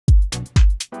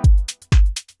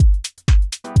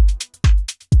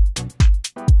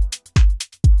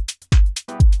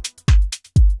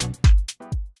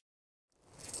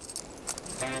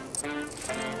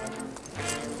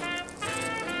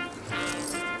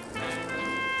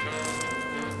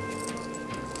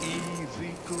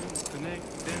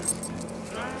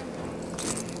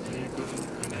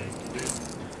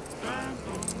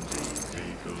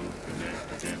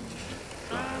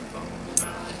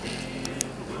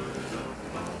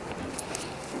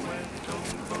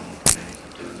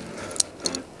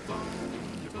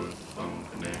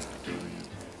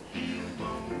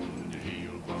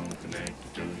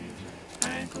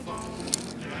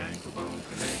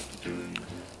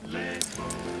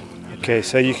Okay,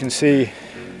 so you can see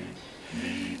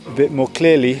a bit more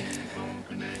clearly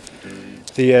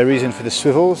the reason for the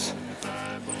swivels.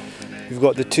 We've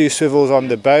got the two swivels on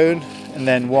the bone and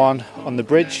then one on the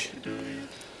bridge.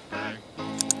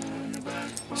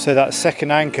 So that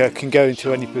second anchor can go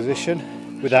into any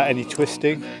position without any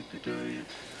twisting.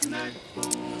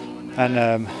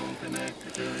 And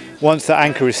once the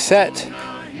anchor is set,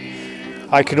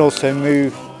 I can also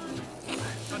move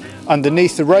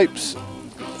underneath the ropes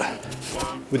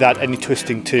without any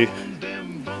twisting too.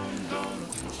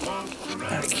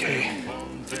 Okay.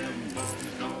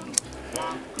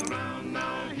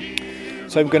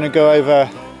 So I'm going to go over,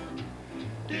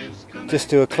 just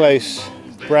do a close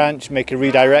branch, make a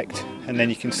redirect, and then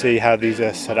you can see how these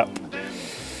are set up.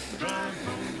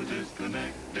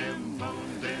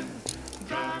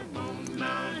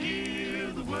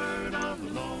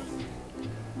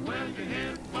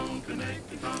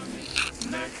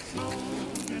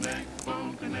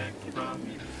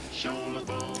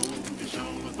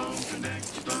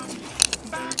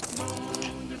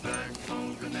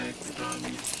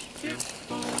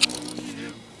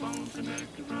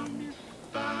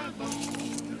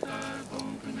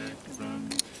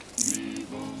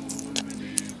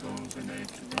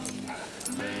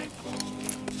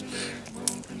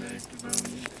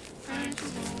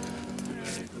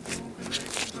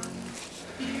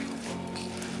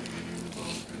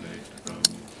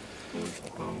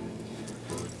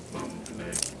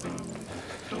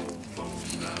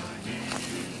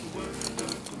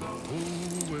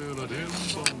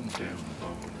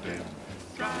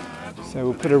 So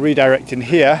we'll put a redirect in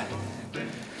here,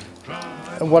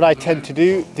 and what I tend to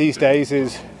do these days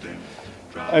is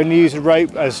only use a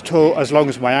rope as long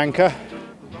as my anchor.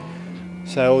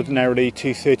 So ordinarily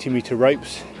 2 30-meter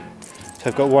ropes. So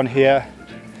I've got one here,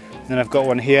 and then I've got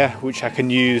one here which I can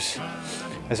use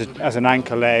as an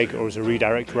anchor leg or as a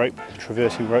redirect rope,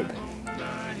 traversing rope.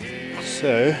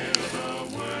 So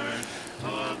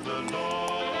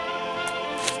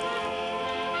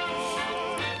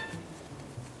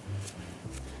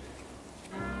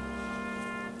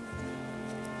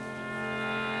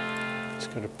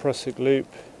got a Prusik loop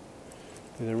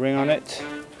with a ring on it.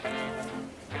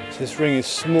 So this ring is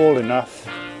small enough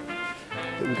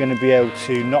that we're going to be able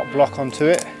to not block onto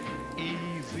it.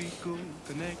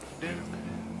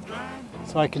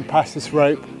 So I can pass this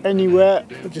rope anywhere.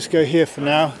 I'll just go here for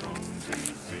now.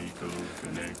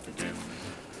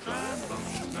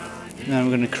 Now I'm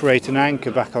going to create an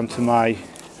anchor back onto my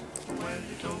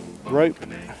rope,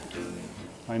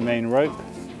 my main rope.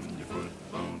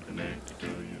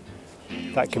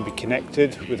 That can be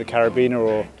connected with a carabiner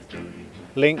or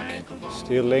link,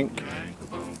 steel link.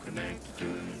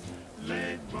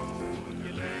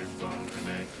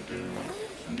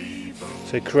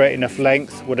 So create enough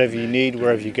length, whatever you need,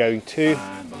 wherever you're going to,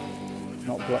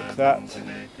 not block that. Let's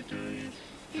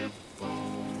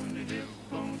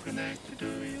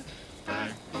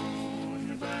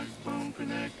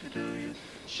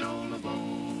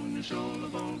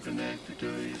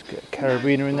get a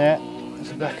carabiner in there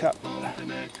as a backup. There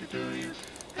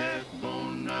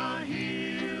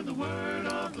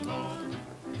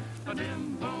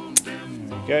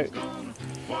we go.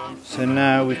 So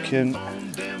now we can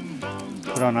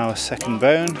put on our second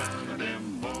bone.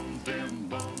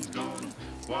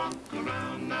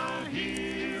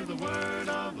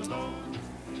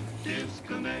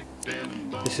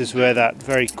 This is where that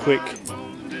very quick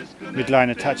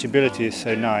midline attachability is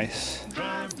so nice.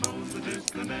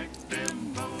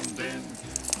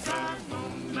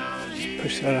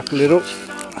 Push that up a little.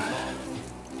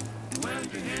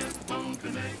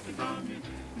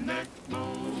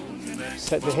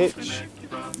 Set the hitch.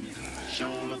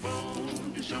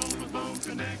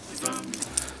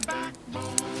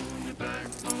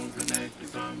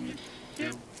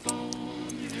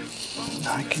 And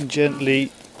I can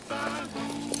gently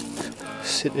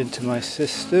sit into my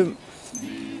system.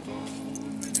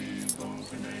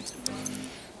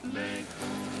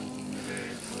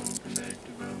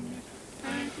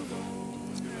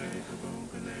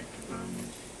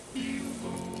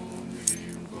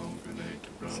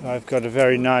 So I've got a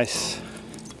very nice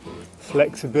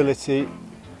flexibility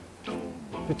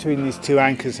between these two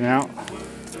anchors now,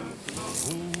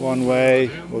 one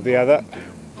way or the other.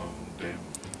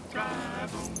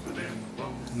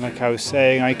 And like I was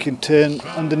saying, I can turn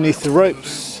underneath the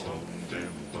ropes.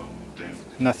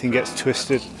 Nothing gets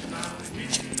twisted.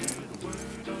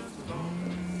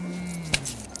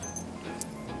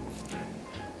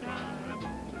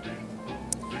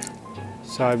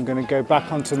 So I'm going to go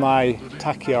back onto my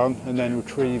tachyon and then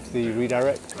retrieve the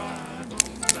redirect.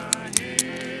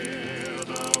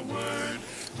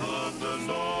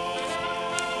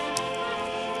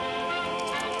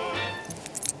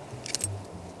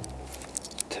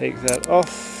 Take that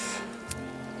off.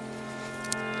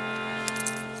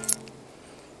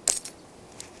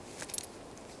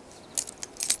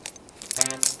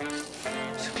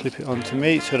 Just clip it onto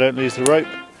me so I don't lose the rope.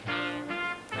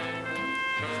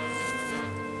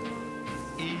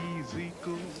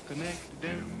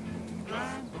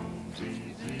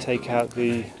 Take out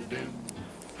the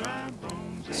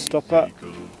stopper.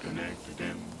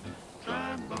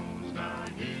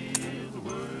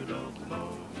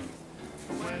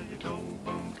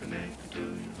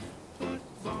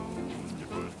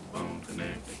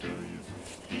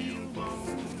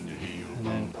 And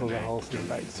then pull the whole thing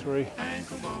back through.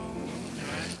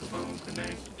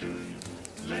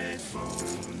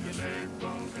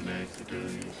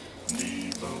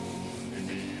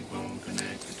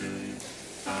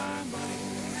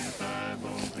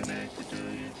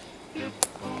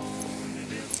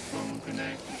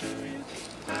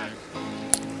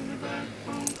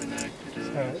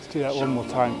 So let's do that one more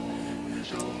time.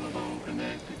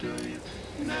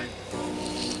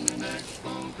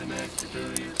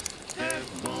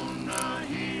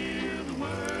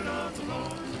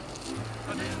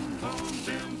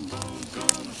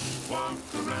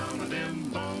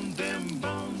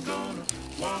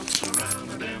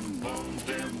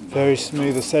 Very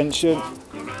smooth ascension.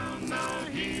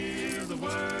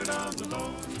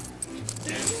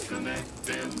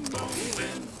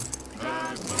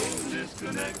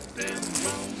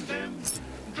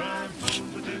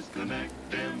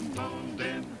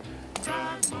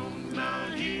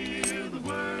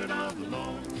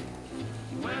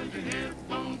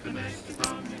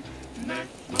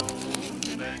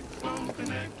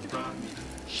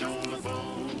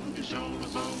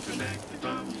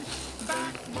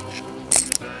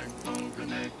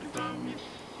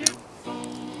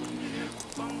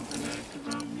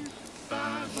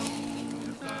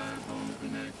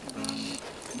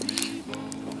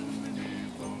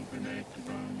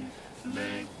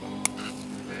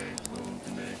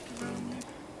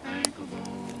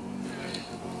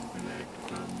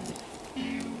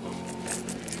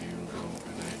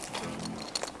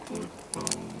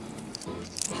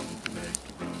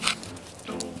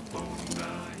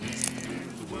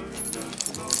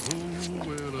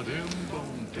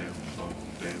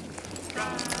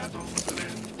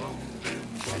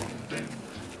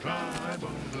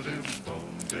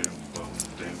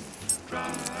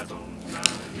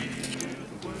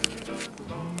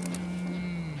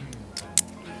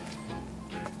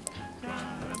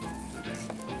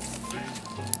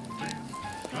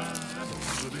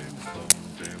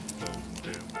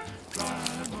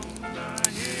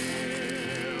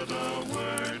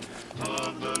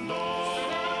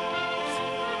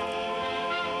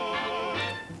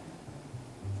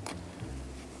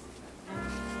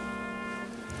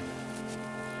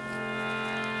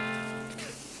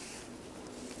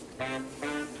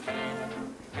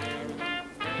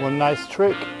 One nice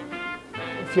trick,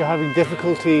 if you're having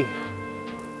difficulty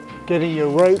getting your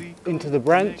rope into the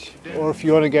branch, or if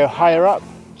you want to go higher up,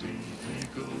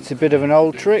 it's a bit of an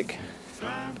old trick.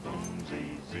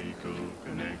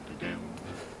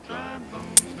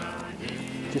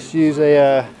 Just use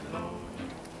a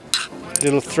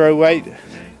little throw weight,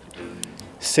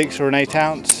 6 or an 8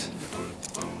 ounce.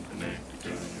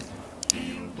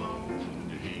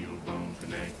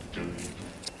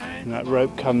 And that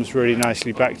rope comes really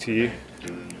nicely back to you.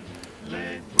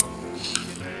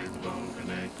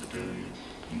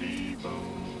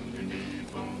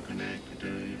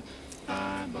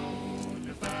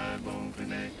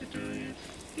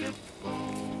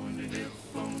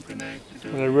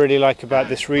 What I really like about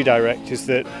this redirect is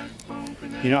that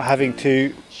you're not having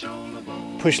to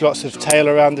push lots of tail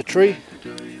around the tree.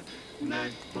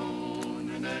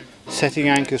 Setting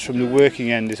anchors from the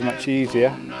working end is much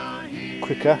easier,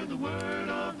 quicker.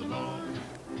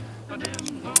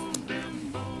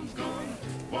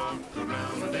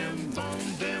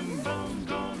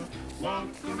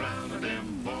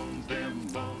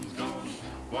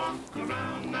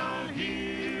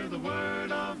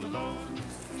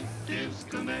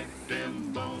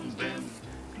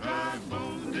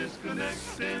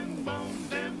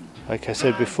 Like I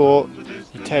said before,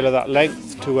 you tailor that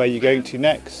length to where you're going to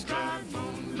next.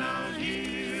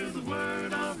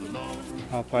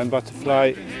 fine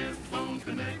butterfly,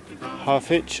 half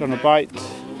hitch on a bite,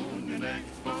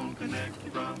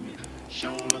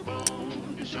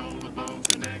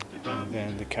 and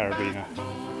then the carabiner.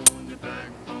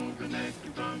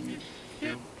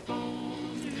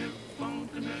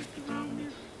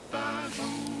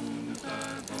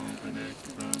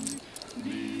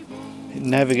 It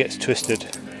never gets twisted.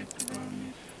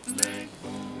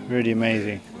 Really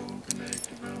amazing.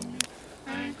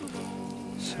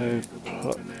 So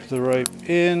plop the rope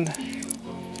in.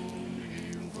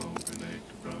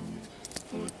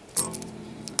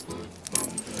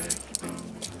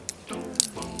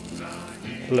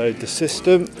 Load the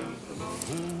system.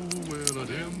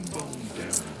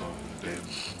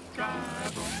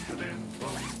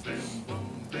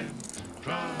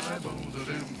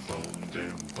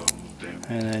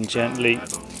 And then gently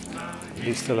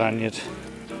release the lanyard.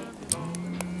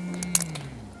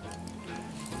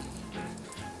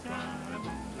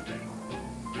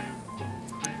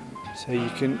 So you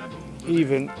can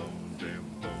even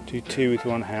do two with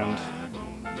one hand.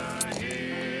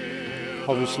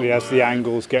 Obviously, as the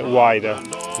angles get wider,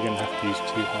 you're going to have to use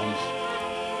two hands.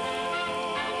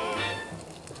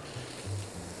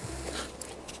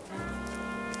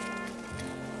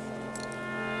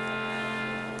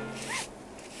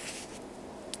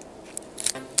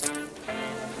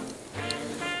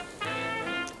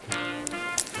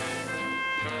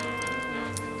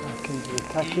 Back into the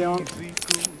tachyon.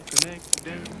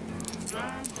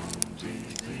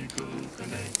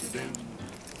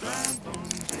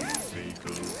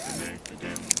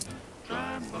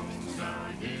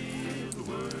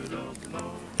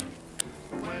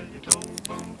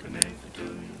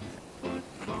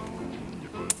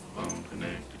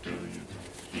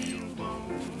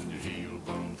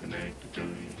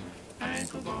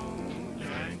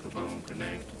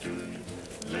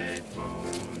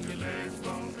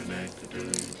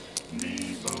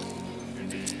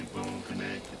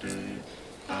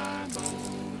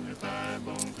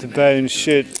 The bone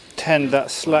should tend that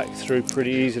slack through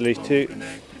pretty easily too.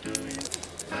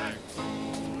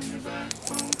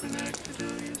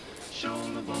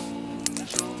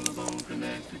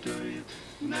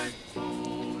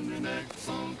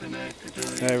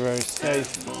 Very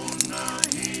safe,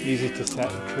 easy to set,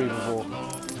 retrievable,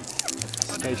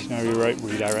 stationary rope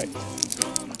redirect.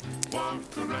 Walk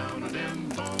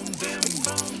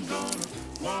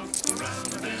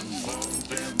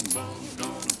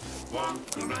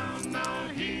around now,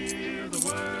 hear the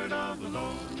word of the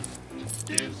Lord.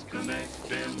 Disconnect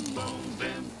them, bone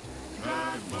them,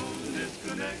 dry bones.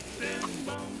 Disconnect them,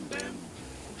 bone them,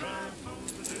 dry bones.